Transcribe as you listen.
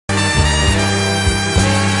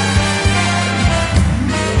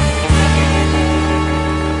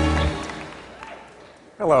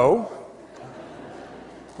Hello,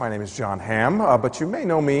 my name is Jon Hamm, but you may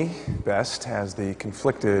know me best as the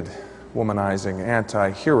conflicted, womanizing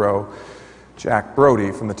anti-hero Jack Brody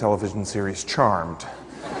from the television series Charmed.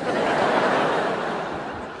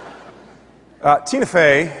 Tina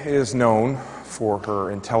Fey is known for her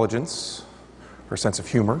intelligence, her sense of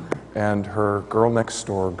humor, and her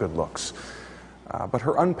girl-next-door good looks. But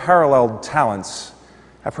her unparalleled talents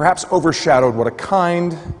have perhaps overshadowed what a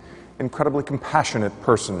kind, incredibly compassionate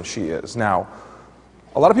person she is. Now,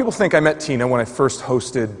 a lot of people think I met Tina when I first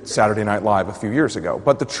hosted Saturday Night Live a few years ago,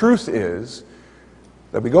 but the truth is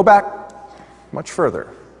that we go back much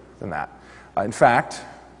further than that. In fact,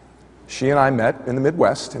 she and I met in the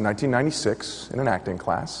Midwest in 1996 in an acting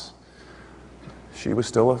class. She was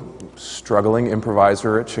still a struggling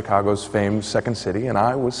improviser at Chicago's famed Second City, and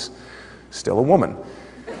I was still a woman.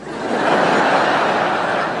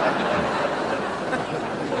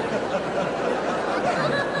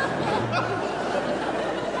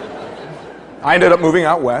 I ended up moving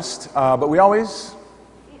out west, but we always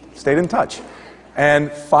stayed in touch.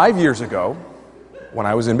 And 5 years ago, when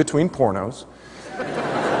I was in between pornos,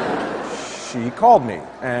 she called me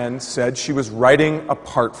and said she was writing a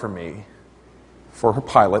part for me for her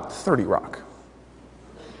pilot, 30 Rock.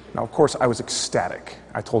 Now, of course, I was ecstatic.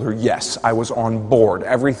 I told her, yes, I was on board.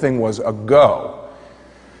 Everything was a go.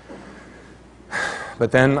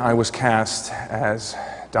 But then I was cast as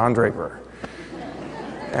Don Draper.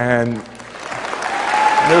 And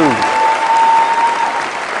no.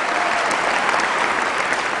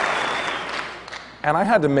 And I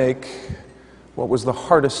had to make what was the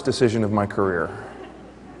hardest decision of my career.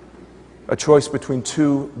 A choice between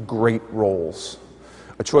two great roles.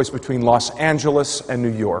 A choice between Los Angeles and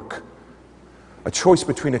New York. A choice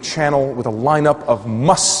between a channel with a lineup of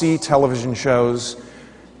must-see television shows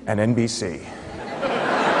and NBC.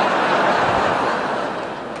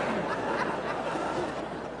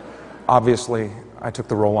 Obviously, I took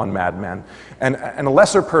the role on Mad Men. And a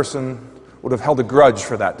lesser person would have held a grudge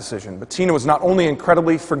for that decision. But Tina was not only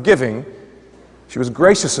incredibly forgiving, she was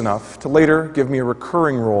gracious enough to later give me a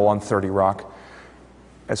recurring role on 30 Rock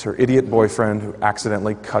as her idiot boyfriend who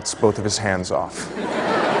accidentally cuts both of his hands off.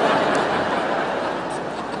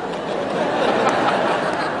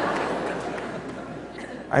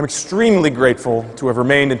 I'm extremely grateful to have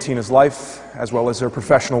remained in Tina's life, as well as her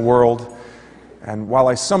professional world. And while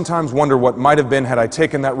I sometimes wonder what might have been had I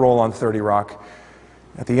taken that role on 30 Rock,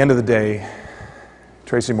 at the end of the day,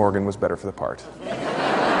 Tracy Morgan was better for the part.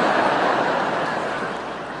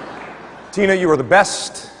 Tina, you are the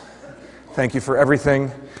best. Thank you for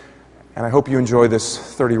everything. And I hope you enjoy this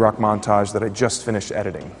 30 Rock montage that I just finished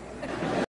editing.